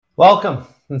Welcome,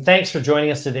 and thanks for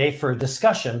joining us today for a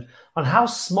discussion on how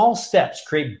small steps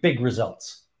create big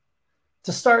results.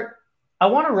 To start, I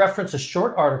want to reference a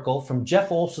short article from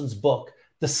Jeff Olson's book,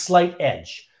 The Slight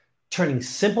Edge, Turning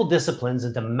Simple Disciplines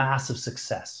into Massive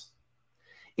Success.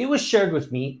 It was shared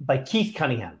with me by Keith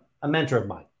Cunningham, a mentor of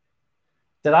mine,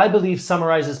 that I believe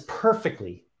summarizes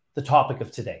perfectly the topic of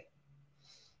today.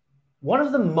 One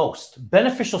of the most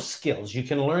beneficial skills you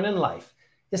can learn in life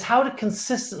is how to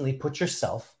consistently put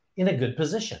yourself in a good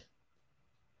position.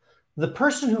 The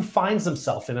person who finds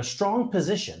themselves in a strong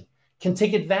position can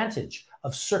take advantage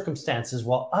of circumstances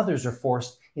while others are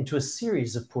forced into a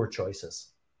series of poor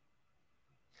choices.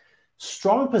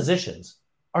 Strong positions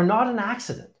are not an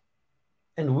accident,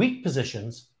 and weak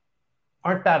positions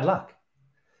aren't bad luck.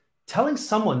 Telling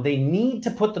someone they need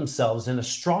to put themselves in a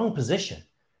strong position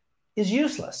is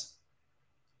useless.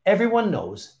 Everyone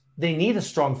knows they need a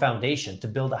strong foundation to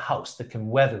build a house that can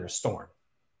weather a storm.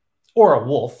 Or a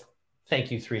wolf.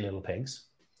 Thank you, Three Little Pigs.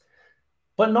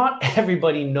 But not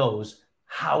everybody knows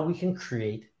how we can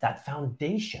create that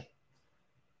foundation.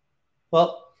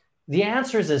 Well, the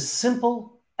answer is as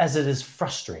simple as it is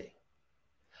frustrating.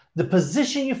 The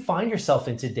position you find yourself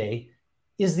in today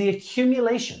is the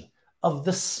accumulation of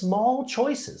the small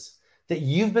choices that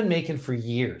you've been making for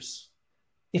years.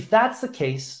 If that's the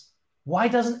case, why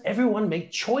doesn't everyone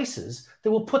make choices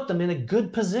that will put them in a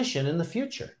good position in the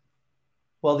future?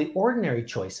 Well, the ordinary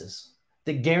choices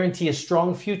that guarantee a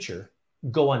strong future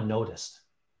go unnoticed.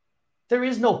 There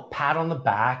is no pat on the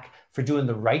back for doing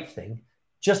the right thing,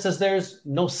 just as there's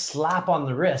no slap on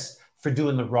the wrist for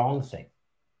doing the wrong thing.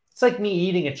 It's like me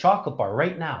eating a chocolate bar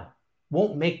right now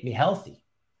won't make me healthy,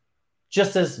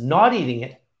 just as not eating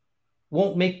it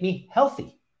won't make me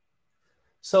healthy.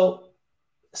 So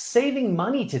saving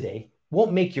money today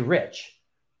won't make you rich,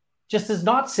 just as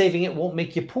not saving it won't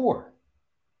make you poor.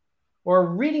 Or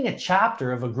reading a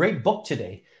chapter of a great book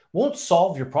today won't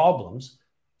solve your problems,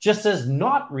 just as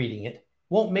not reading it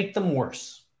won't make them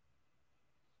worse.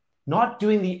 Not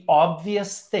doing the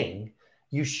obvious thing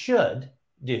you should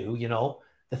do,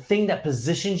 the thing that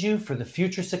positions you for the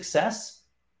future success,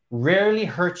 rarely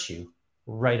hurts you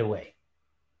right away.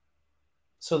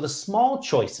 So the small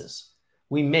choices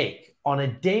we make on a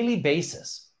daily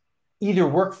basis either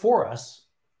work for us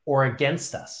or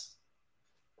against us.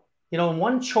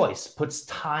 One choice puts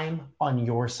time on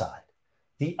your side.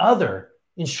 The other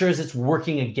ensures it's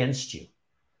working against you.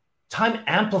 Time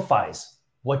amplifies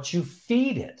what you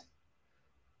feed it.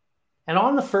 And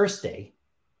on the first day,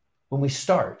 when we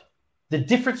start, the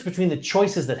difference between the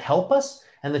choices that help us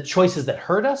and the choices that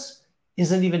hurt us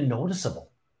isn't even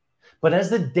noticeable. But as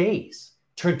the days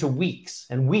turn to weeks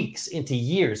and weeks into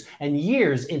years and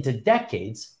years into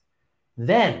decades,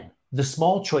 then the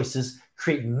small choices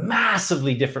create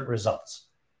massively different results.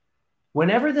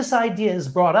 Whenever this idea is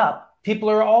brought up, people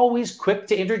are always quick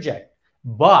to interject.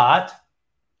 But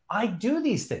I do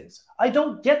these things. I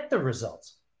don't get the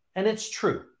results. And it's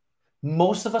true.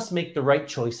 Most of us make the right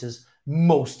choices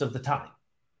most of the time.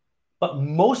 But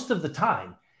most of the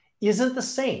time isn't the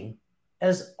same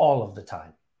as all of the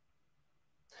time.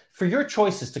 For your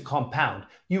choices to compound,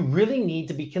 you really need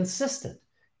to be consistent.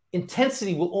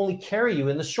 Intensity will only carry you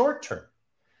in the short term.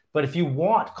 But if you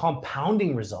want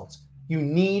compounding results, you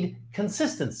need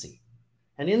consistency.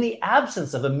 And in the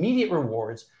absence of immediate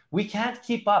rewards, we can't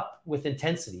keep up with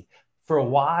intensity for a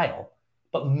while,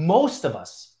 but most of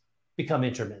us become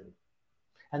intermittent.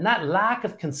 And that lack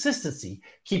of consistency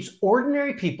keeps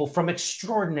ordinary people from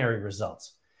extraordinary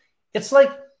results. It's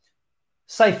like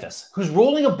Sisyphus, who's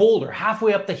rolling a boulder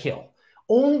halfway up the hill,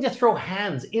 only to throw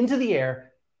hands into the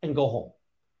air and go home.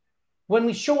 When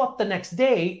we show up the next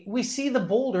day, we see the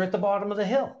boulder at the bottom of the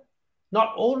hill.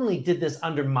 Not only did this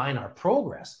undermine our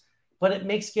progress, but it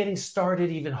makes getting started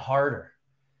even harder.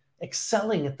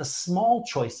 Excelling at the small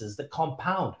choices that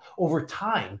compound over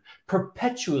time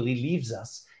perpetually leaves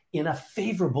us in a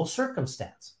favorable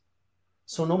circumstance.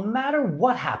 So no matter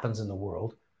what happens in the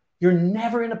world, you're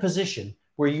never in a position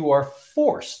where you are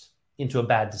forced into a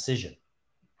bad decision.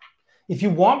 If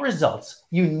you want results,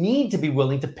 you need to be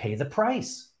willing to pay the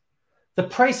price. The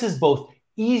price is both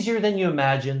easier than you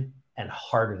imagine and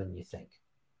harder than you think.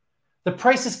 The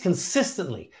price is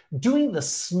consistently doing the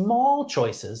small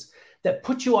choices that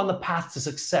put you on the path to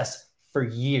success for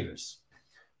years.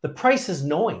 The price is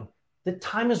knowing that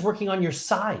time is working on your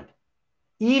side,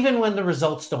 even when the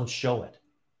results don't show it.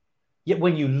 Yet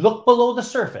when you look below the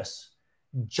surface,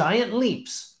 giant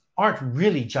leaps aren't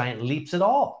really giant leaps at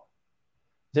all.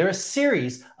 They're a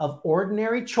series of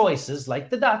ordinary choices, like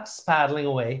the ducks paddling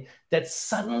away, that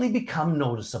suddenly become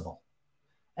noticeable.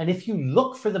 And if you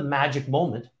look for the magic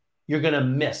moment, you're going to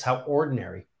miss how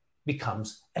ordinary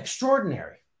becomes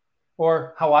extraordinary.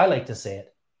 Or how I like to say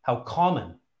it, how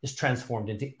common is transformed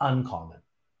into uncommon.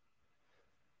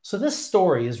 So this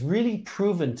story is really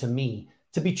proven to me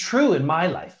to be true in my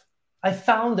life. I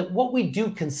found that what we do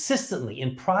consistently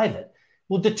in private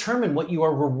will determine what you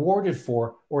are rewarded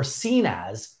for or seen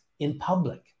as in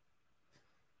public.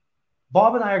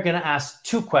 Bob and I are going to ask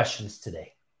two questions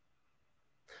today.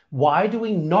 Why do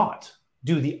we not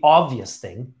do the obvious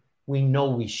thing we know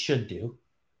we should do?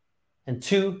 And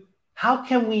two, how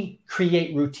can we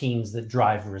create routines that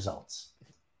drive results?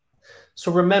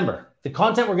 So remember, the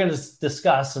content we're going to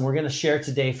discuss and we're going to share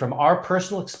today from our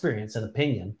personal experience and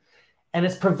opinion, and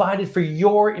it's provided for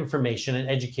your information and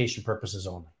education purposes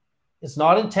only. It's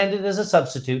not intended as a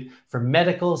substitute for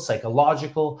medical,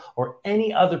 psychological, or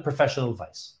any other professional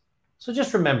advice. So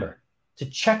just remember to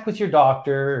check with your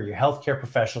doctor or your healthcare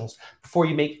professionals before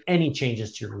you make any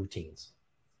changes to your routines.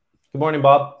 Good morning,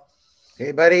 Bob.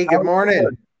 Hey, buddy. Good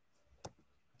morning.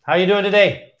 How are you doing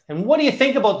today? And what do you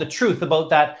think about the truth about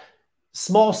that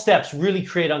small steps really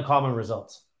create uncommon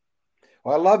results?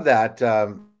 Well, I love that.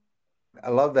 I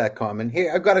love that comment.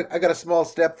 Hey, I got a small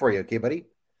step for you, okay, buddy?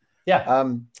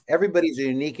 Yeah. Everybody's a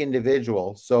unique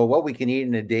individual, so what we can eat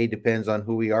in a day depends on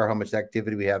who we are, how much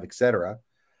activity we have, etc.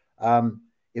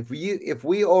 If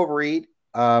we overeat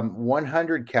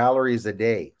 100 calories a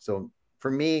day, so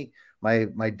for me,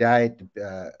 my diet,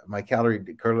 my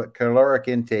caloric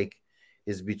intake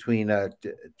is between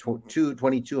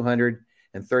 2,200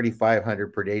 and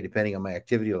 3,500 per day, depending on my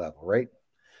activity level, right?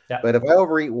 Yeah. But if I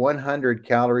overeat 100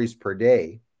 calories per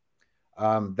day,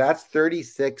 that's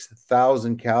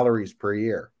 36,000 calories per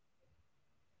year.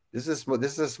 This is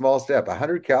a small step.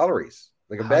 100 calories,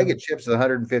 like a bag of chips is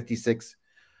 156,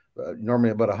 normally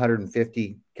about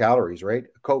 150 calories, right?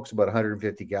 A Coke's about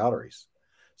 150 calories.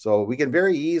 So we can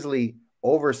very easily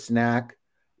over snack,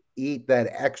 eat that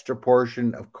extra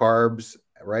portion of carbs,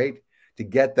 right? To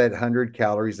get that 100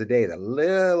 calories a day, that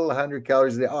little 100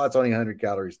 calories a day. Oh, it's only 100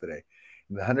 calories today.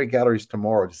 And the 100 calories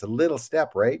tomorrow, just a little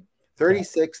step, right?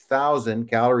 36,000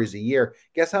 calories a year.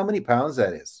 Guess how many pounds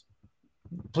that is?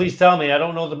 Please tell me. I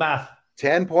don't know the math.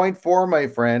 10.4, my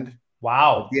friend.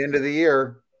 Wow. At the end of the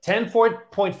year.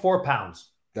 10.4 pounds.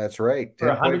 That's right.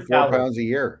 10.4 pounds a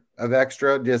year of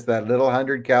extra, just that little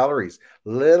 100 calories.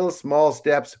 Little small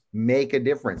steps make a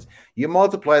difference. You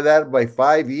multiply that by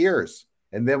 5 years,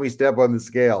 and then we step on the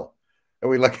scale. And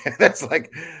we look at that's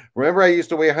like, remember I used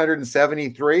to weigh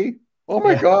 173? Oh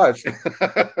my gosh.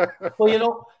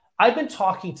 Well, I've been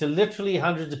talking to literally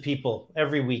hundreds of people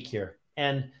every week here.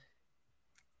 And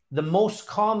the most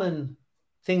common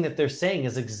thing that they're saying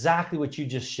is exactly what you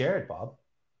just shared, Bob,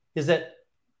 is that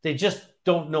they just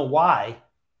don't know why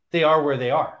they are where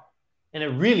they are. And it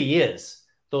really is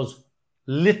those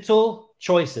little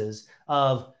choices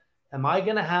of, am I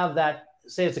going to have that,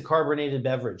 say it's a carbonated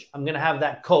beverage, I'm going to have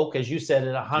that Coke, as you said,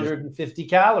 at 150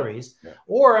 calories,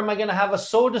 or am I going to have a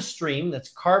soda stream that's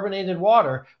carbonated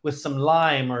water with some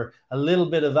lime or a little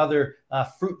bit of other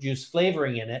fruit juice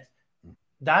flavoring in it?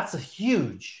 That's a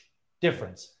huge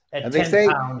difference at and 10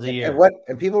 pounds a year.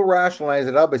 And people rationalize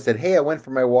it up. I said, hey, I went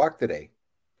for my walk today,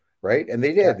 right? And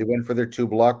they did. Yeah. They went for their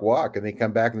 2-block walk, and they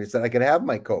come back and they said, I can have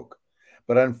my Coke.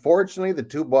 But unfortunately, the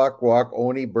 2-block walk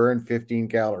only burned 15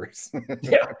 calories.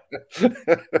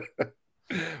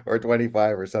 Or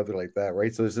 25 or something like that,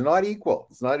 right? So it's not equal.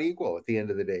 It's not equal at the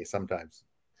end of the day sometimes.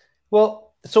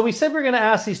 Well, so we said we're going to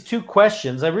ask these two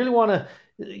questions. I really want to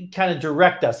kind of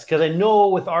direct us, because I know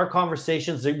with our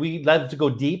conversations that we love to go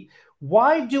deep.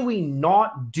 Why do we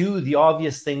not do the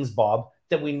obvious things, Bob,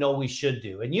 that we know we should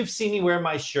do? And you've seen me wear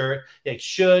my shirt, like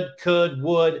should, could,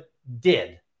 would,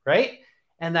 did, right?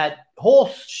 And that whole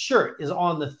shirt is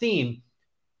on the theme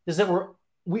is that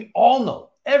we all know,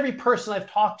 every person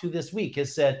I've talked to this week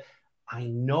has said, I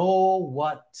know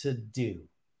what to do,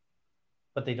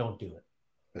 but they don't do it.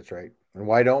 That's right. And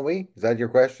why don't we? Is that your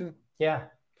question? Yeah.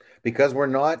 Because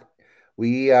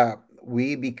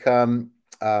we become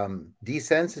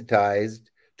desensitized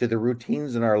to the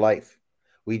routines in our life.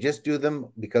 We just do them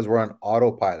because we're on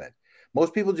autopilot.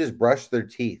 Most people just brush their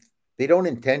teeth. They don't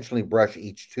intentionally brush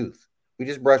each tooth. We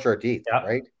just brush our teeth,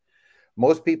 right?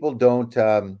 Most people don't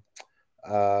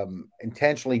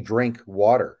intentionally drink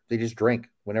water. They just drink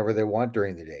whenever they want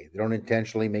during the day. They don't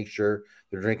intentionally make sure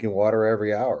they're drinking water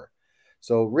every hour.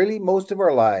 So really, most of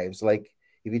our lives, like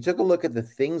if you took a look at the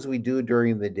things we do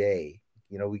during the day,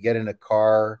 we get in a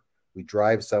car, we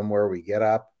drive somewhere, we get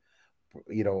up,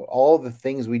 all the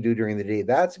things we do during the day,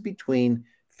 that's between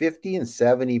 50 and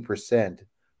 70%.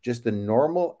 Just the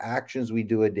normal actions we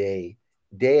do a day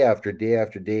after day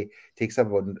after day takes up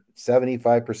about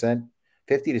 75%,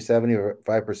 50 to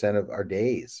 75% of our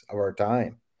days, of our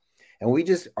time. And we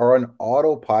just are on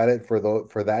autopilot for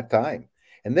that time.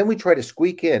 And then we try to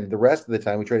squeak in the rest of the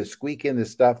time. We try to squeak in the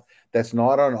stuff that's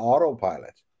not on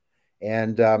autopilot.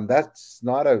 And that's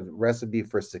not a recipe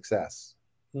for success.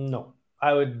 No,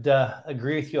 I would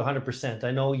agree with you 100%.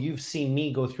 I know you've seen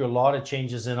me go through a lot of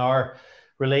changes in our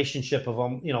relationship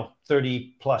of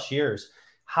 30 plus years.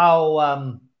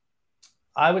 How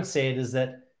I would say it is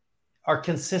that are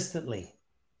consistently,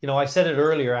 I said it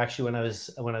earlier actually when I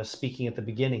was speaking at the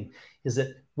beginning, is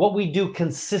that what we do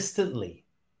consistently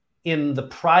in the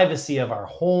privacy of our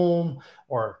home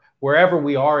or wherever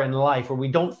we are in life, where we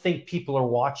don't think people are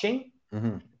watching,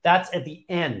 that's at the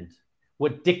end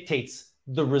what dictates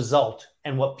the result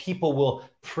and what people will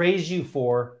praise you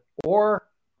for or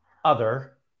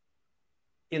other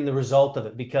in the result of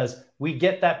it, because we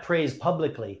get that praise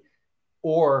publicly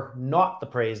or not the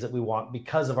praise that we want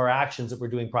because of our actions that we're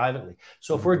doing privately.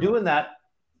 So if we're doing that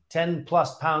 10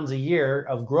 plus pounds a year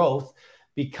of growth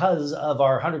because of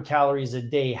our 100 calories a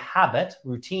day habit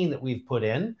routine that we've put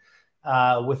in,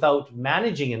 without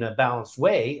managing in a balanced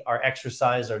way, our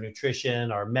exercise, our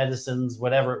nutrition, our medicines,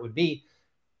 whatever it would be,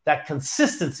 that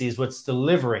consistency is what's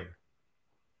delivering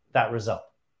that result.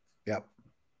 Yep.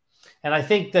 And I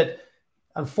think that,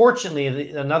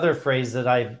 unfortunately, another phrase that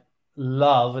I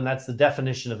love, and that's the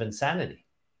definition of insanity.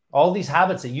 All these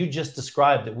habits that you just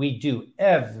described that we do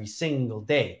every single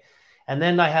day. And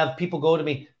then I have people go to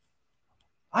me,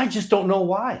 I just don't know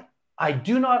why. I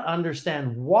do not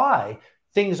understand why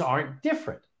things aren't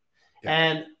different. Yeah.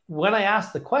 And when I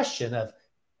ask the question of,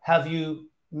 have you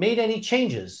made any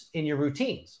changes in your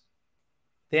routines?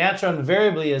 The answer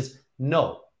invariably is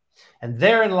no. And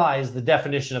therein lies the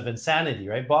definition of insanity,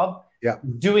 right, Bob? Yeah.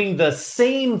 Doing the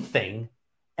same thing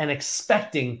and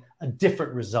expecting a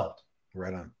different result.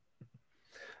 Right on.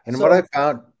 And so,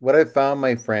 what I found,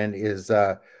 my friend, is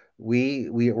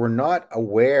we're not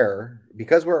aware,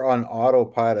 because we're on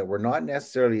autopilot. We're not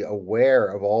necessarily aware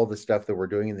of all the stuff that we're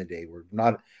doing in the day. We're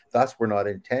not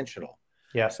intentional.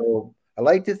 Yeah. So I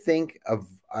like to think of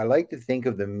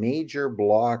the major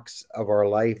blocks of our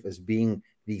life as being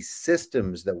these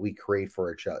systems that we create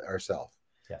for ourselves.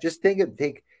 Yeah. Just take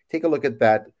a look at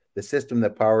that. The system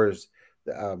that powers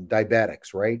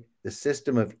diabetics, right? The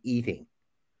system of eating.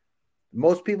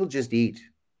 Most people just eat.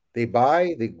 They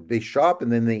buy, they shop,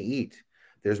 and then they eat.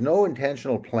 There's no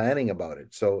intentional planning about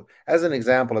it. So as an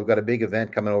example, I've got a big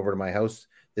event coming over to my house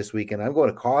this weekend. I'm going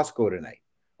to Costco tonight,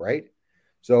 right?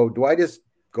 So do I just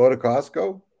go to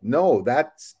Costco? No,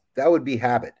 that would be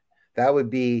habit. That would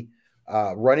be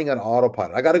running on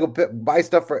autopilot. I got to go buy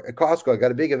stuff for Costco. I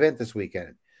got a big event this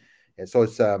weekend. And so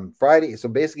it's Friday. So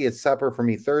basically it's supper for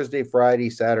me Thursday, Friday,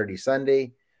 Saturday,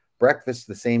 Sunday. Breakfast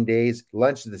the same days,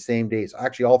 lunch the same days,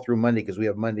 actually all through Monday, because we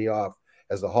have Monday off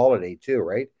as the holiday too,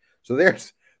 right? So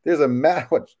there's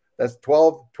that's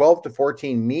 12 to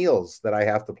 14 meals that I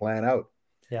have to plan out.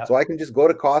 Yeah. So I can just go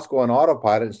to Costco on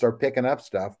autopilot and start picking up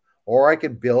stuff, or I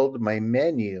could build my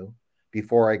menu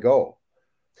before I go,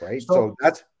 right? So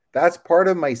that's part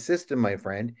of my system, my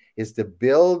friend, is to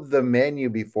build the menu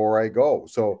before I go.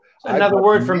 So another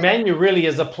word for menu really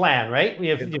is a plan, right?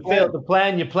 If you fail to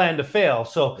plan, you plan to fail.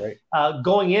 So right.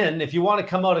 Going in, if you want to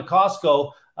come out of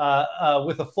Costco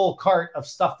with a full cart of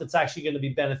stuff that's actually going to be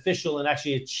beneficial and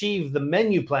actually achieve the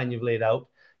menu plan you've laid out,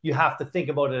 you have to think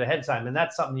about it ahead of time. And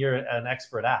that's something you're an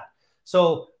expert at.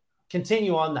 So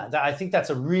continue on that. I think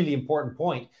that's a really important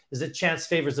point, is that chance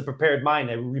favors the prepared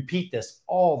mind. I repeat this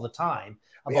all the time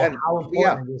about how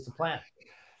important it is to plan.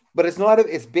 But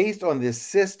it's based on this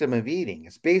system of eating.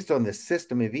 It's based on this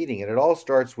system of eating. And it all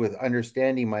starts with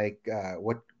understanding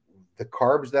what the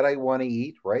carbs that I want to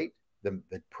eat, right?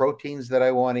 The proteins that I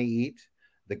want to eat,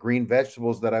 the green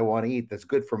vegetables that I want to eat that's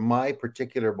good for my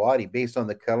particular body based on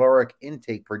the caloric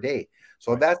intake per day.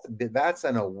 So right. that's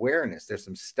an awareness. There's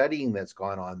some studying that's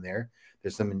gone on there.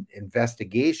 There's some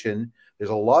investigation. There's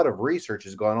a lot of research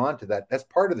has gone on to that. That's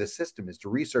part of the system, is to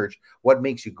research what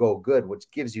makes you go good, what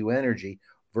gives you energy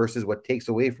versus what takes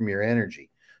away from your energy.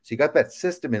 So you got that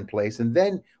system in place. And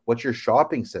then what's your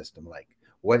shopping system like?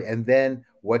 And then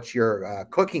what's your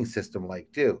cooking system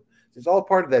like too? So it's all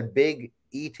part of that big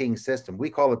eating system. We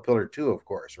call it Pillar 2, of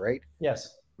course, right?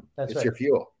 Yes, that's it's right. Your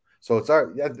fuel. So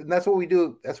and that's what we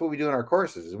do. That's what we do in our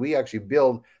courses, is we actually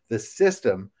build the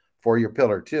system for your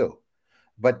Pillar 2.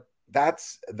 But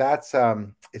that's it's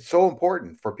so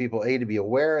important for people to be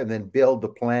aware and then build the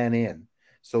plan in,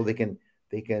 so they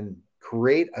can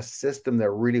create a system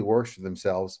that really works for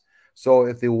themselves. So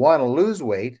if they want to lose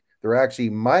weight, they're actually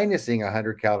minusing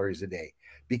 100 calories a day.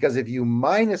 Because if you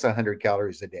minus 100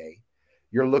 calories a day,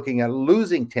 you're looking at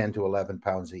losing 10 to 11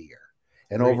 pounds a year.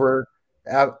 And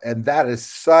and that is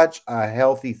such a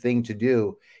healthy thing to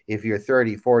do. If you're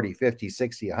 30, 40, 50,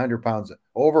 60, 100 pounds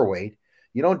overweight,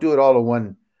 you don't do it all in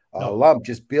one lump.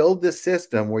 Just build the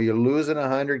system where you're losing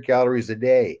 100 calories a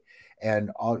day,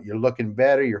 and you're looking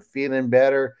better, you're feeling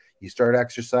better. You start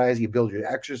exercising, you build your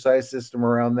exercise system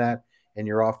around that, and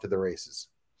you're off to the races.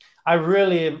 I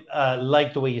really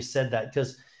like the way you said that,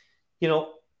 because,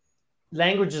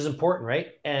 language is important,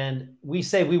 right? And we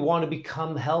say we want to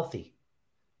become healthy.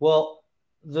 Well,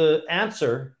 the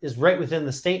answer is right within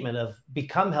the statement of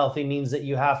become healthy means that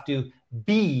you have to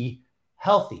be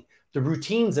healthy. The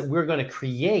routines that we're going to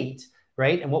create,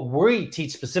 right, and what we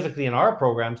teach specifically in our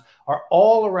programs are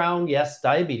all around, yes,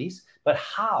 diabetes, but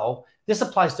how this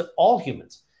applies to all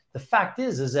humans. The fact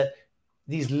is that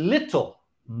these little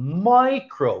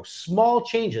micro small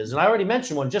changes, and I already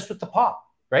mentioned one just with the pop,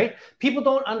 right? People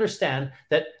don't understand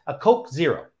that a Coke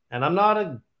Zero, and I'm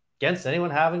not against anyone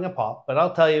having a pop, but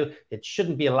I'll tell you, it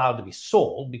shouldn't be allowed to be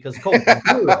sold, because Coke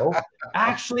Zero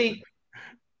actually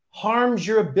harms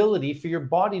your ability for your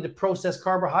body to process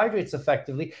carbohydrates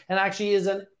effectively, and actually is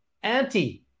an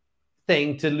anti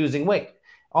thing to losing weight.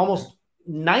 Almost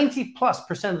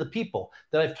 90+% of the people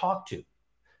that I've talked to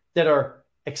that are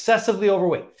excessively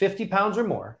overweight, 50 pounds or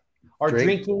more, are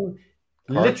drinking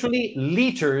literally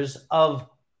liters of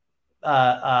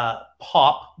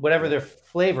pop, whatever their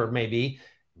flavor may be,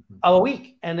 a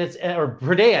week, or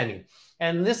per day, I mean.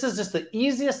 And this is just the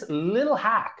easiest little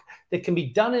hack that can be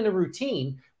done in a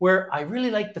routine where I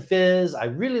really like the fizz, I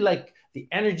really like the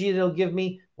energy that it'll give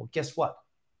me. Well, guess what?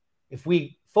 If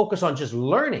we focus on just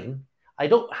learning, I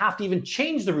don't have to even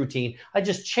change the routine. I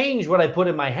just change what I put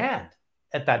in my hand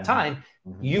at that time.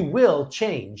 You will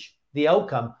change the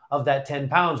outcome of that 10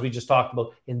 pounds we just talked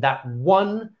about in that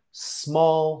one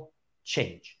small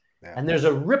change. Yeah. And there's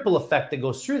a ripple effect that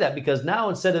goes through that, because now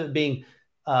instead of it being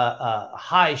a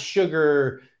high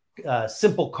sugar,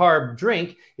 simple carb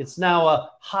drink, it's now a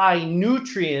high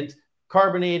nutrient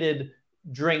carbonated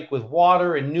drink with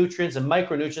water and nutrients and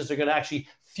micronutrients that are going to actually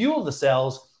fuel the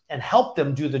cells and help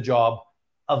them do the job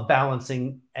of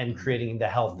balancing and creating the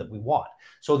health that we want.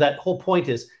 So that whole point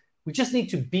is we just need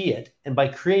to be it. And by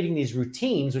creating these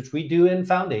routines, which we do in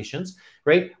Foundations,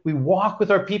 right? We walk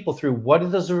with our people through what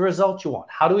is the result you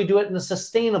want? How do we do it in a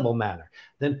sustainable manner?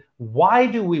 Then why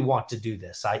do we want to do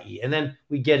this, i.e., and then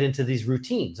we get into these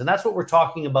routines. And that's what we're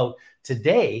talking about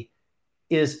today.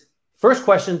 Is first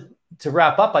question to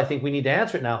wrap up, I think we need to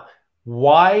answer it now.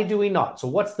 Why do we not? So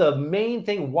what's the main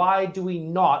thing? Why do we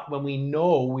not when we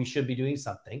know we should be doing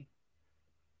something? And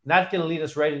that's going to lead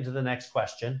us right into the next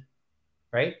question,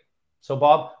 right? So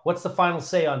Bob, what's the final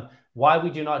say on why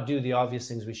we do not do the obvious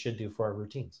things we should do for our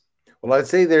routines? Well, I'd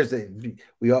say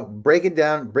we all break it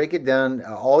down,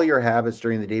 all your habits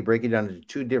during the day, break it down into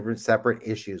two different separate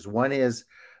issues. One is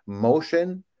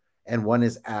motion and one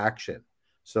is action.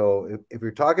 So if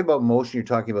you're talking about motion, you're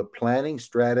talking about planning,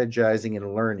 strategizing,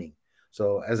 and learning.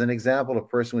 So as an example, a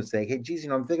person would say, hey, geez,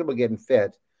 I'm thinking about getting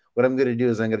fit. What I'm going to do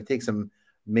is I'm going to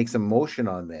make some motion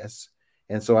on this.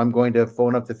 And so I'm going to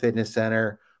phone up the fitness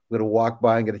center. I'm going to walk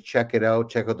by, I'm going to check it out,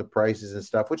 check out the prices and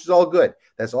stuff, which is all good.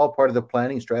 That's all part of the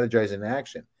planning, strategizing, and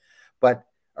action.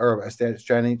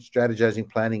 Strategizing,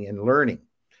 planning, and learning.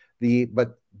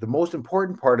 But the most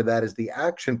important part of that is the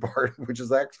action part, which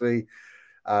is actually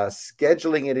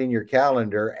scheduling it in your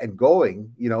calendar and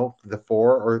going,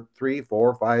 the 3,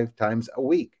 4, 5 times a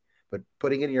week, but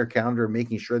putting it in your calendar and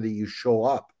making sure that you show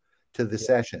up to the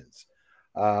sessions.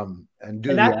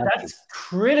 That's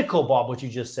critical, Bob, what you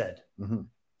just said. Mm-hmm.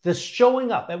 The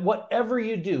showing up at whatever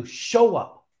you do, show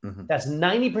up. Mm-hmm. That's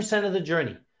 90% of the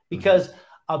journey, because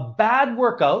a bad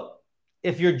workout,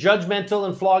 if you're judgmental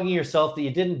and flogging yourself that you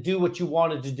didn't do what you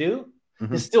wanted to do,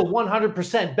 is still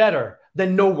 100% better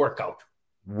than no workout.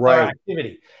 Right.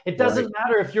 Activity. It doesn't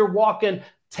matter if you're walking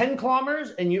 10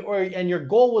 kilometers and your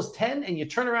goal was 10 and you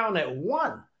turn around at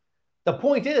 1. The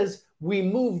point is we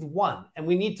moved 1, and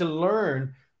we need to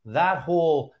learn that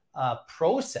whole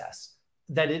process,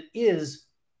 that it is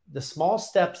the small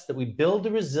steps that we build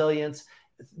the resilience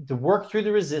to work through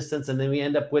the resistance. And then we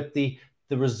end up with the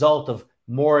result of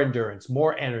more endurance,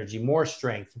 more energy, more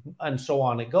strength, and so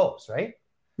on it goes, right?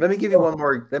 Let me give one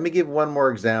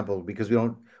more example, because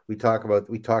we talk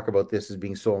about this as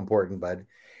being so important, bud.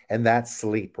 And that's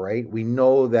sleep, right? We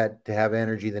know that to have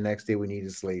energy the next day, we need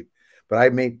to sleep. But I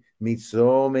meet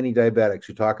so many diabetics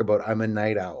who talk about, I'm a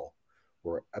night owl,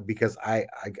 because I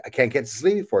can't get to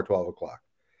sleep before 12 o'clock.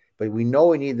 But we know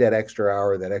we need that extra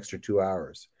hour, that extra 2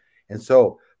 hours. And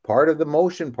so part of the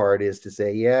motion part is to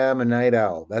say, yeah, I'm a night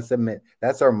owl. That's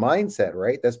our mindset,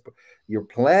 right? You're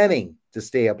planning to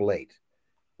stay up late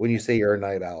when you say you're a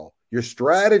night owl. You're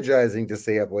strategizing to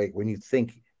stay up late when you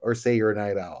think or say you're a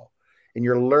night owl. And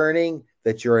you're learning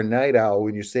that you're a night owl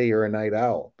when you say you're a night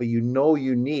owl, but you know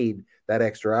you need that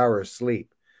extra hour of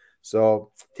sleep.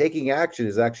 So taking action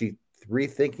is actually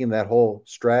rethinking that whole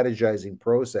strategizing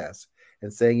process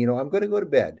and saying, I'm going to go to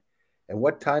bed. And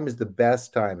what time is the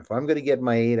best time? If I'm going to get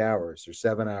my 8 hours or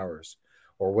 7 hours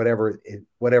or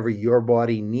whatever your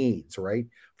body needs, right,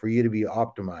 for you to be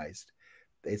optimized,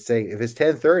 they say if it's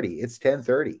 10:30, it's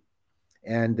 10:30.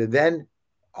 And then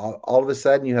all of a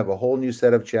sudden you have a whole new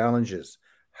set of challenges.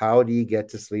 How do you get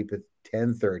to sleep at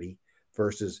 10:30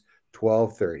 versus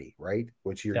 12:30, right?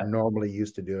 Which you're normally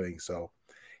used to doing. So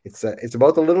it's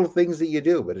about the little things that you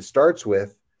do, but it starts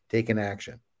with taking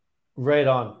action. Right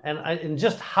on. And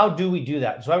just how do we do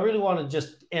that? So I really want to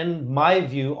just end my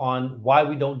view on why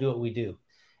we don't do what we do.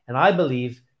 And I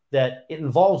believe that it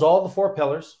involves all the four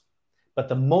pillars, but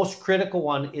the most critical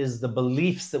one is the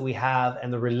beliefs that we have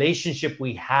and the relationship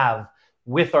we have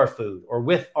with our food or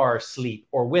with our sleep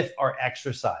or with our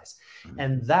exercise.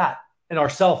 And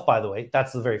ourself, by the way,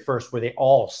 that's the very first where they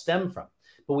all stem from.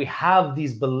 But we have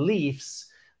these beliefs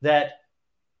that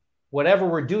whatever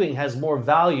we're doing has more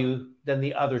value than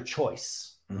the other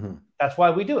choice. Mm-hmm. That's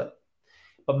why we do it.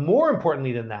 But more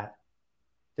importantly than that,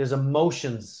 there's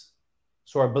emotions.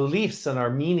 So our beliefs and our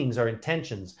meanings, our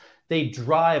intentions, they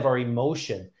drive our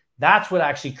emotion. That's what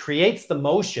actually creates the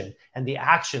motion and the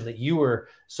action that you were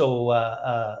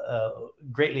so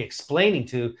greatly explaining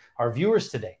to our viewers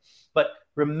today. But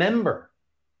remember,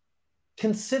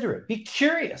 consider it. Be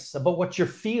curious about what you're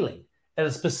feeling at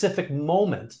a specific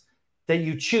moment that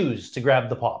you choose to grab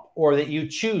the pop, or that you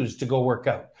choose to go work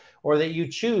out, or that you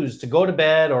choose to go to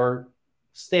bed or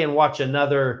stay and watch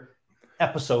another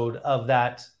episode of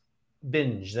that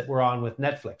binge that we're on with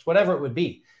Netflix, whatever it would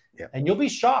be. Yeah. And you'll be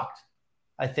shocked.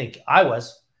 I think I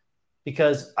was,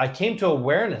 because I came to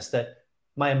awareness that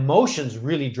my emotions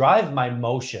really drive my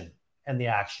motion and the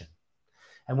action.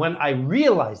 And when I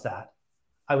realized that,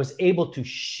 I was able to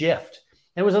shift.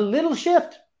 And it was a little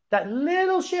shift, that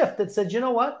little shift that said, you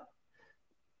know what?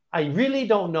 I really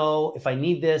don't know if I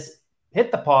need this. Hit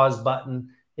the pause button.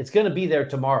 It's going to be there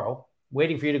tomorrow,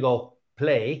 waiting for you to go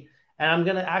play. And I'm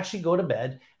going to actually go to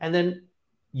bed and then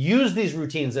use these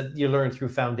routines that you learn through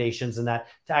foundations and that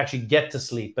to actually get to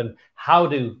sleep and how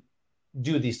to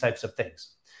do these types of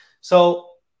things. So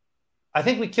I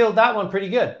think we killed that one pretty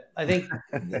good. I think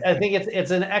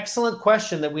it's an excellent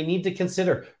question that we need to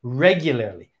consider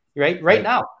regularly, right? Right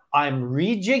now, I'm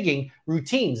rejigging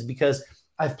routines because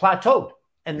I've plateaued.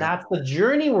 And that's the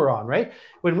journey we're on, right?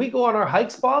 When we go on our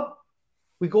hikes, Bob,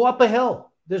 we go up a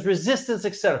hill. There's resistance,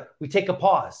 etc. We take a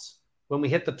pause. When we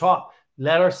hit the top,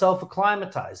 let ourselves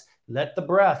acclimatize. Let the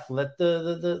breath, let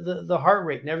the heart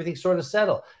rate and everything sort of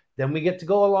settle. Then we get to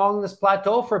go along this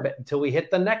plateau for a bit until we hit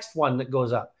the next one that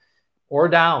goes up or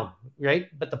down, right?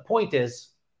 But the point is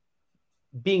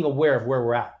being aware of where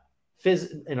we're at.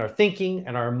 In our thinking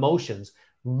and our emotions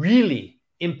really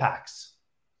impacts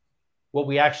what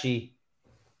we actually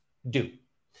do.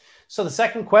 So the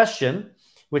second question,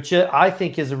 which I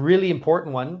think is a really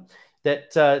important one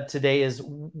that today is,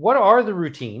 what are the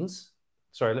routines?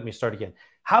 Sorry, let me start again.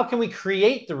 How can we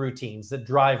create the routines that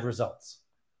drive results?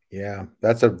 Yeah,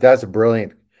 that's a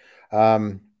brilliant.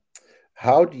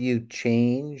 How do you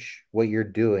change what you're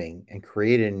doing and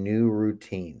create a new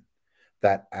routine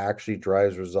that actually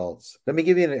drives results? Let me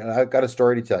give you, I've got a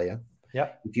story to tell you. Yeah.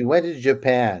 If you went to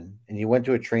Japan and you went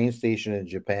to a train station in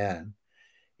Japan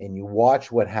and you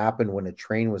watch what happened when a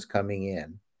train was coming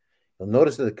in, you'll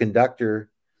notice that the conductor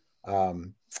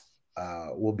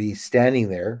will be standing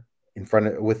there in front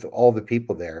of with all the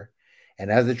people there.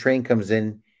 And as the train comes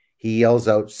in, he yells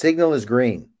out, "Signal is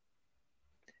green."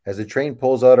 As the train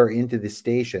pulls out or into the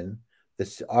station,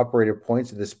 the operator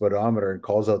points at the speedometer and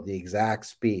calls out the exact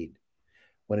speed.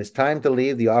 When it's time to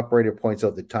leave, the operator points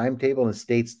out the timetable and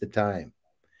states the time.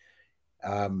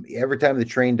 Every time the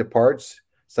train departs,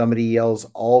 somebody yells,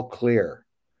 "All clear."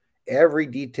 Every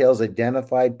detail is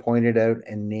identified, pointed out,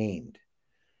 and named.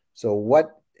 So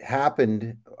what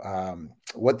happened,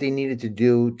 what they needed to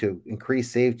do to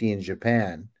increase safety in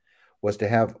Japan was to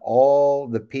have all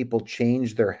the people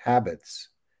change their habits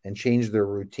and change their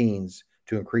routines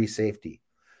to increase safety.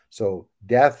 So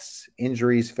deaths,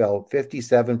 injuries fell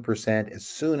 57% as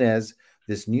soon as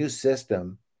this new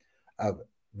system of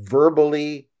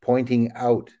verbally pointing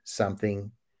out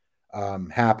something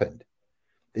happened.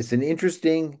 It's an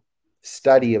interesting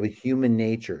study of human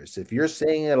nature. So if you're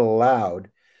saying it aloud,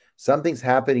 something's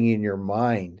happening in your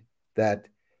mind that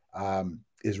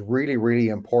is really, really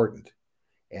important.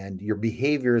 And your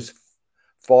behaviors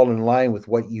fall in line with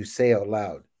what you say out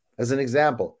loud. As an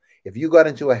example, If you got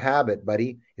into a habit,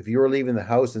 buddy, if you were leaving the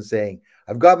house and saying,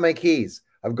 I've got my keys,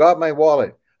 I've got my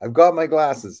wallet, I've got my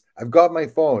glasses, I've got my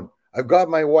phone, I've got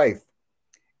my wife,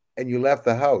 and you left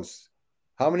the house,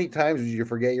 how many times did you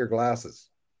forget your glasses?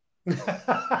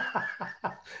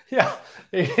 Yeah,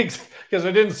 because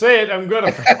I didn't say it, I'm going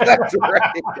to. That's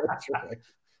right. That's right.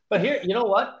 But here, you know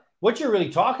what? What you're really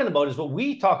talking about is what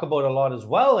we talk about a lot as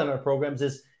well in our programs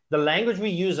is the language we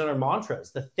use in our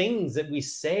mantras, the things that we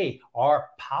say are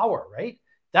power, right?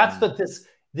 That's what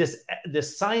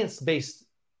this science-based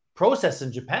process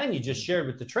in Japan you just shared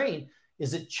with the train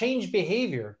is it changed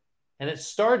behavior, and it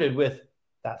started with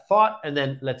that thought, and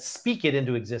then let's speak it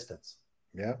into existence.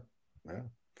 Yeah.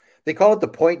 They call it the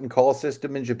point and call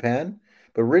system in Japan,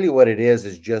 but really what it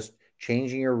is just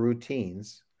changing your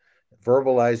routines,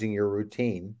 verbalizing your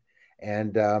routine,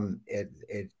 and it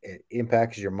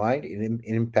impacts your mind, it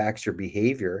impacts your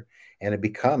behavior, and it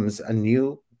becomes a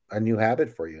new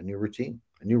habit for you, a new routine,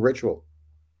 a new ritual.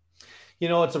 You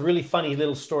know, it's a really funny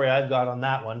little story I've got on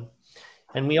that one.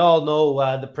 And we all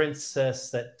know the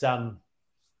princess that,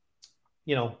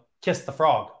 kissed the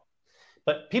frog.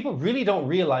 But people really don't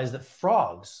realize that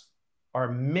frogs are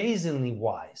amazingly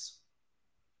wise.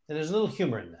 And there's a little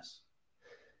humor in this.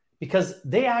 Because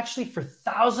they actually, for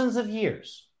thousands of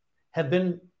years, have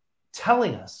been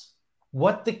telling us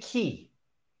what the key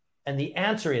and the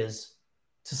answer is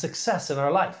to success in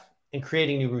our life and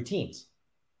creating new routines.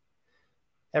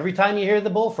 Every time you hear the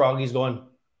bullfrog, he's going,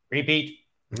 repeat,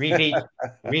 repeat,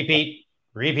 repeat,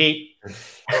 repeat.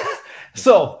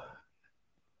 So,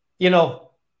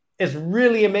 it's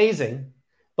really amazing,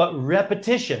 but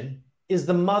repetition is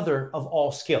the mother of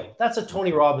all skill. That's a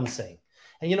Tony Robbins saying.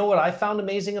 And you know what I found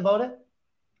amazing about it?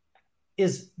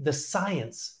 Is the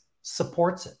science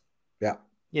supports it. Yeah.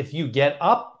 If you get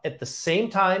up at the same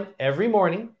time every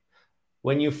morning,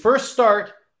 when you first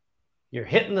start, you're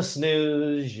hitting the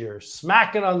snooze, you're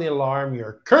smacking on the alarm,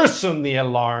 you're cursing the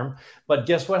alarm. But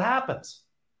guess what happens?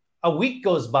 A week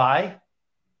goes by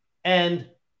and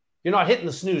you're not hitting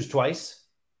the snooze twice,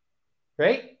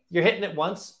 right? You're hitting it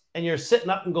once and you're sitting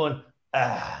up and going,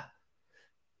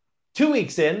 2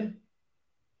 weeks in,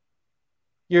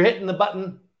 you're hitting the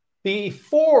button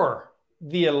before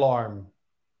the alarm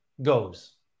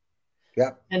goes.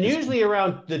 Yeah. And usually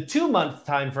around the 2-month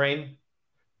time frame,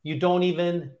 you don't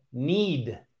even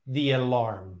need the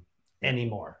alarm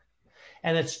anymore.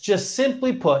 And it's just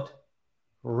simply put,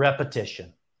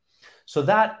 repetition. So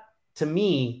that, to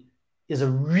me, is a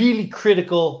really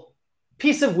critical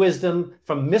piece of wisdom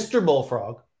from Mr.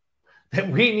 Bullfrog that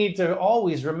we need to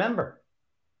always remember.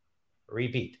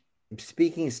 Repeat.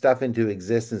 Speaking stuff into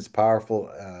existence, powerful.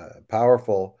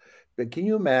 But can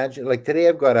you imagine? Like today,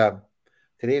 I've got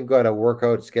a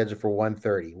workout scheduled for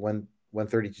 1:30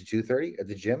 to 2:30 at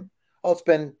the gym. I'll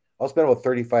spend about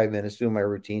 35 minutes doing my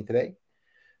routine today.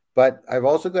 But I've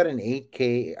also got an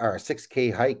 8K or a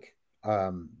 6K hike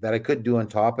that I could do on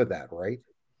top of that, right?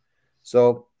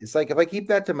 So it's like if I keep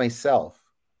that to myself,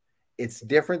 it's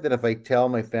different than if I tell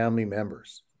my family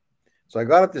members. So I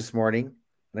got up this morning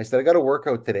and I said, I got to work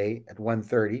out today at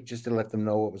 1:30 just to let them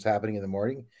know what was happening in the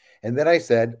morning. And then I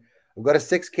said, I've got a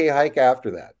 6K hike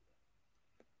after that.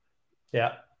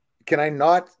 Yeah. Can I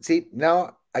not see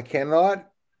now? I cannot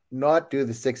not do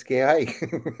the 6K hike.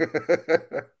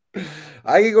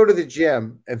 I can go to the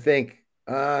gym and think,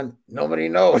 nobody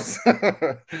knows.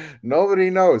 Nobody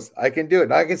knows. I can do it.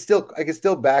 Now, I can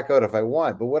still back out if I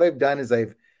want. But what I've done is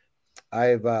I've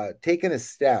taken a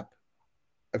step.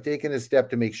 I've taken a step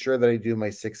to make sure that I do my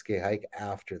 6K hike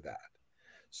after that.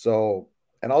 So,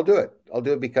 and I'll do it. I'll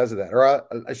do it because of that. Or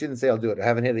I shouldn't say I'll do it. I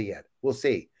haven't hit it yet. We'll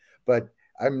see. But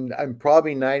I'm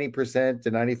probably 90%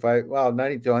 to 95,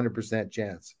 90 to 100%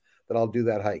 chance that I'll do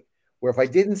that hike. Where if I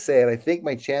didn't say it, I think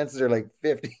my chances are like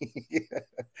 50.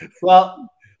 Well,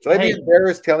 should I be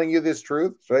embarrassed telling you this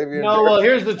truth? No, well,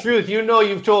 here's the truth.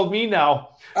 You've told me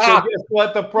now. So guess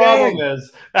what the problem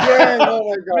is? Yeah, oh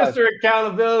my God. Mr.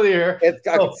 Accountability here.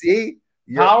 I can see.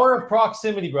 Power of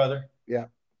proximity, brother. Yeah.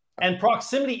 And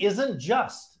proximity isn't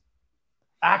just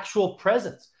actual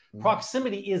presence. Mm-hmm.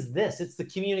 Proximity is this. It's the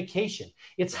communication.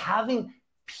 It's having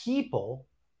people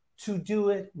to do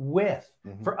it with,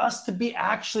 for us to be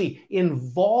actually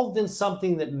involved in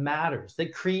something that matters,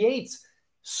 that creates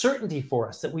certainty for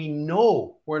us, that we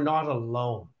know we're not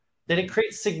alone, that it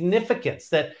creates significance,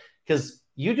 that because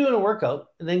you doing a workout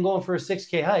and then going for a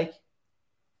 6K hike,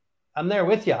 I'm there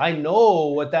with you. I know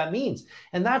what that means.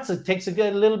 And it takes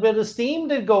a little bit of steam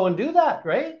to go and do that,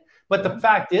 right? But the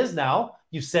fact is now,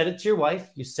 you said it to your wife,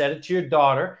 you said it to your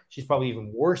daughter. She's probably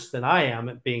even worse than I am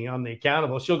at being on the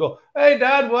accountable. She'll go, hey,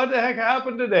 Dad, what the heck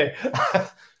happened today?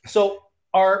 So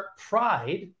our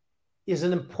pride is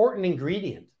an important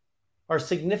ingredient. Our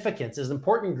significance is an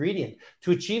important ingredient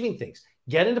to achieving things.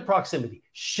 Get into proximity,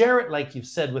 share it, like you've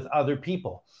said, with other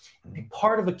people. Be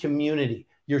part of a community.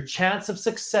 Your chance of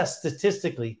success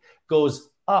statistically goes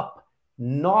up,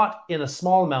 not in a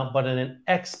small amount, but in an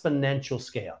exponential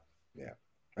scale. Yeah.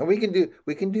 And we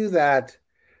can do that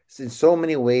in so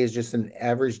many ways. Just an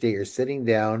average day, you're sitting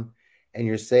down and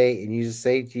you just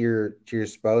say to your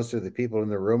spouse or the people in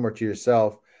the room or to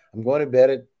yourself, I'm going to bed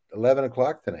at 11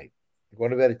 o'clock tonight. I'm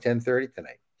going to bed at 10:30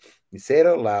 tonight. You say it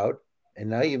out loud, and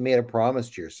now you've made a promise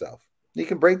to yourself. You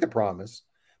can break the promise,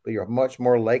 but you're much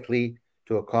more likely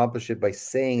to accomplish it by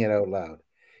saying it out loud.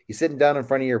 You're sitting down in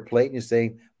front of your plate and you're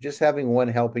saying, just having one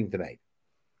helping tonight,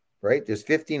 right? There's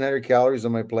 1,500 calories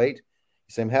on my plate.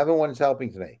 You say, I'm having one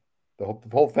helping tonight. The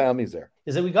whole family's there.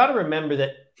 Is that we got to remember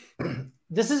that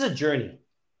this is a journey.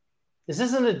 This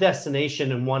isn't a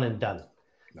destination and one and done.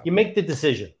 No. You make the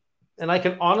decision. And I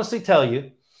can honestly tell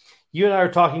you, you and I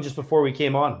were talking just before we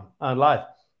came on live,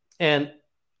 and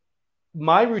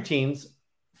my routines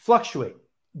fluctuate,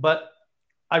 but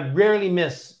I rarely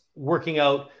miss working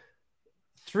out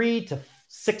 3 to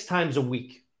 6 times a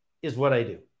week is what I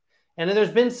do. And then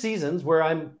there's been seasons where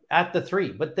I'm at the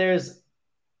 3, but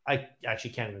I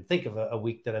actually can't even think of a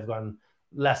week that I've gone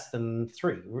less than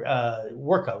 3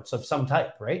 workouts of some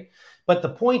type, right? But the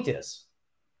point is,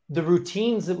 the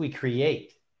routines that we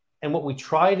create and what we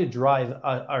try to drive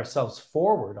ourselves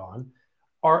forward on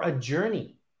are a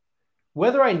journey.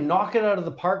 Whether I knock it out of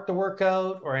the park to work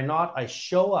out or not, I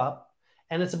show up.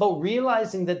 And it's about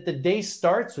realizing that the day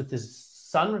starts with this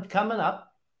sun coming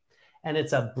up and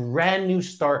it's a brand new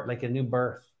start, like a new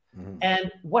birth. Mm-hmm.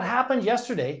 And what happened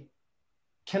yesterday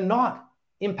cannot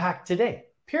impact today,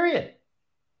 period.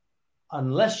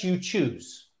 Unless you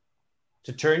choose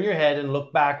to turn your head and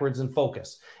look backwards and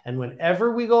focus. And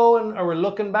whenever we go or we're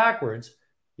looking backwards,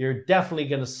 you're definitely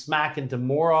going to smack into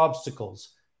more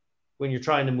obstacles when you're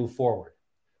trying to move forward.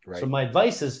 Right. So my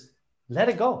advice is let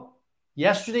it go.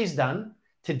 Yesterday's done.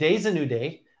 Today's a new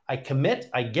day. I commit.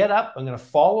 I get up. I'm going to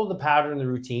follow the pattern, the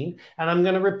routine, and I'm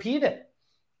going to repeat it.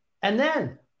 And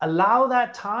then allow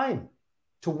that time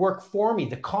to work for me,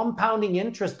 the compounding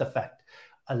interest effect.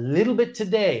 A little bit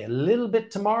today, a little bit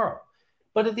tomorrow.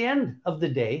 But at the end of the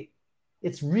day,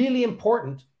 it's really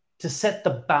important to set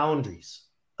the boundaries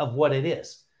of what it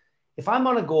is. If I'm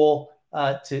on a goal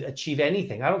to achieve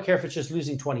anything, I don't care if it's just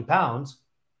losing 20 pounds,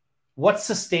 what's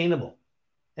sustainable?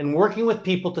 And working with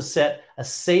people to set a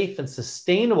safe and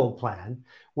sustainable plan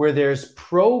where there's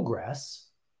progress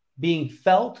being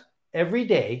felt every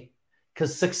day,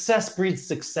 because success breeds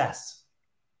success.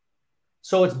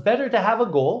 So it's better to have a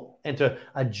goal and to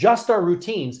adjust our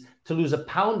routines to lose a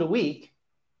pound a week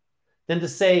than to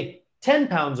say 10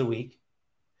 pounds a week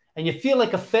and you feel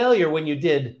like a failure when you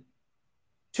did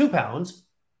 2 pounds?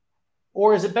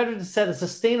 Or is it better to set a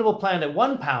sustainable plan at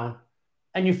 1 pound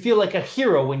and you feel like a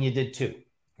hero when you did 2?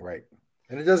 Right.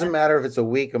 And it doesn't matter if it's a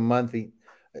week, a month,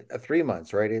 3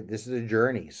 months, right? This is a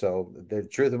journey. So the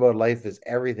truth about life is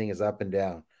everything is up and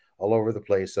down all over the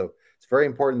place. So it's very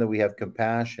important that we have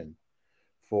compassion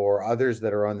for others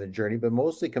that are on the journey, but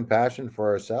mostly compassion for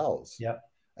ourselves. Yeah.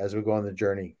 As we go on the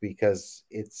journey, because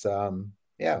it's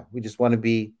we just want to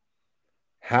be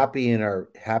happy in our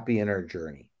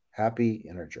journey.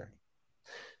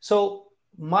 So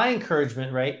my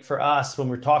encouragement, right, for us when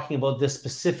we're talking about this,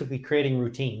 specifically creating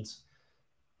routines,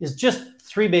 is just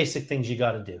 3 basic things you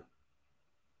got to do.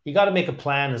 You got to make a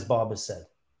plan, as Bob has said.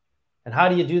 And how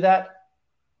do you do that?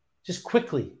 Just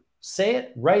quickly say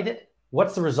it, write it.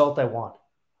 What's the result I want?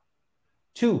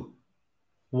 2,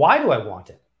 why do I want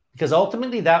it? Because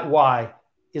ultimately that why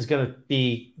is going to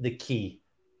be the key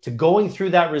to going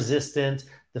through that resistance,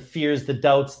 the fears, the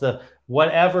doubts, the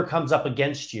whatever comes up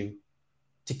against you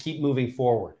to keep moving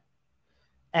forward.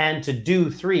 And to do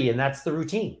 3, and that's the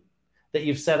routine that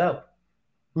you've set out.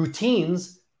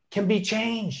 Routines can be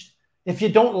changed. If you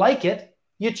don't like it,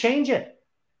 you change it.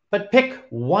 But pick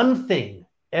one thing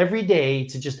every day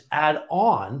to just add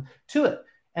on to it.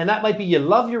 And that might be you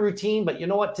love your routine, but you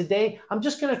know what? Today, I'm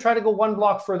just going to try to go 1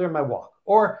 block further in my walk.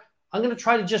 Or I'm going to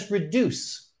try to just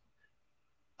reduce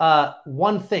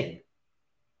one thing,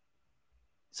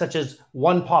 such as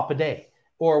 1 pop a day,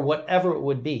 or whatever it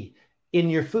would be in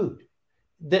your food.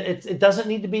 It doesn't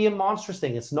need to be a monstrous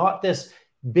thing. It's not this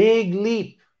big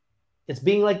leap. It's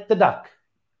being like the duck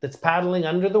that's paddling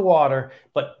under the water,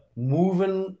 but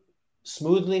moving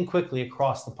smoothly and quickly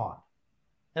across the pond.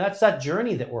 And that's that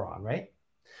journey that we're on, right?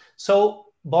 So,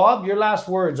 Bob, your last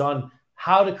words on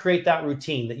how to create that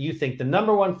routine that you think the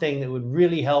number one thing that would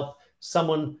really help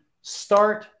someone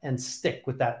start and stick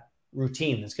with that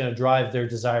routine that's going to drive their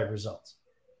desired results.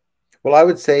 Well, I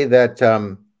would say that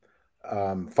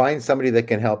find somebody that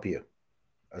can help you,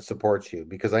 support you,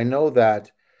 because I know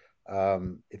that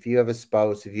if you have a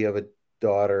spouse, if you have a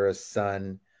daughter, a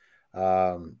son,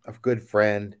 a good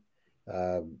friend,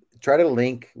 try to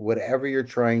link whatever you're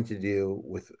trying to do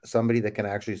with somebody that can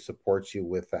actually support you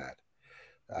with that,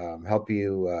 help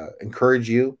you, encourage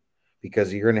you,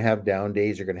 because you're going to have down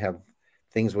days. You're going to have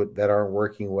things that aren't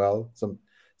working well.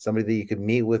 Somebody that you could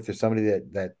meet with, or somebody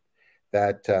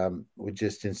that would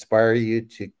just inspire you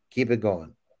to keep it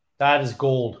going. That is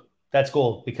gold. That's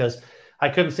gold, because I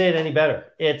couldn't say it any better.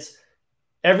 It's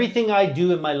everything I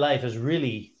do in my life is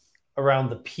really around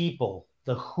the people,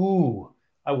 the who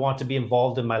I want to be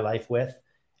involved in my life with,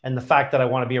 and the fact that I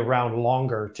want to be around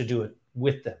longer to do it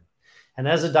with them. And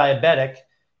as a diabetic,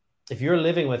 if you're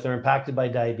living with or impacted by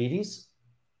diabetes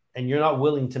and you're not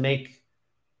willing to make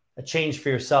a change for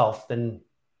yourself, then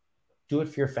do it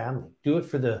for your family. Do it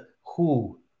for the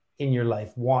who in your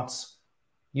life wants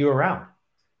you around.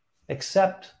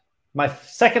 Accept my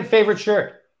second favorite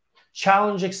shirt,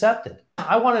 challenge accepted.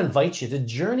 I want to invite you to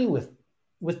journey with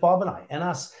Bob and I and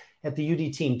us at the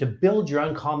UD team to build your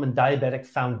uncommon diabetic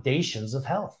foundations of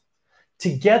health.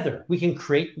 Together, we can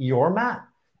create your map,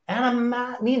 and a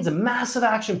map means a massive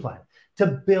action plan to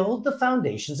build the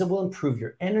foundations that will improve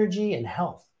your energy and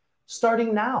health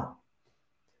starting now.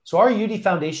 So our UD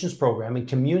Foundations program and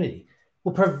community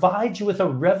will provide you with a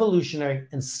revolutionary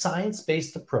and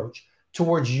science-based approach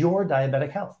towards your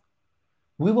diabetic health.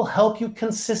 We will help you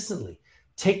consistently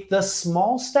take the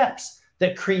small steps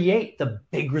that create the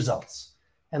big results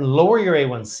and lower your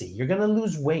A1C. You're going to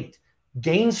lose weight,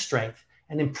 gain strength,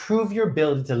 and improve your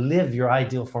ability to live your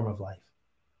ideal form of life.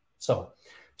 So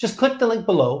just click the link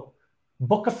below,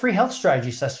 book a free health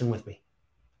strategy session with me.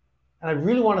 And I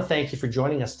really want to thank you for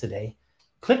joining us today.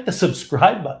 Click the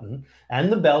subscribe button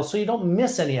and the bell so you don't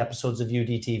miss any episodes of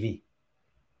UDTV.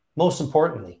 Most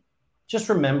importantly, just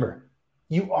remember,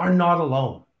 you are not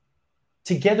alone.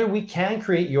 Together, we can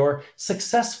create your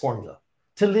success formula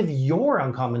to live your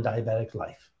uncommon diabetic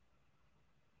life.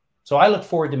 So I look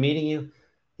forward to meeting you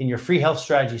in your free health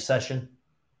strategy session.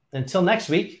 Until next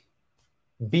week,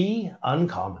 be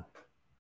uncommon.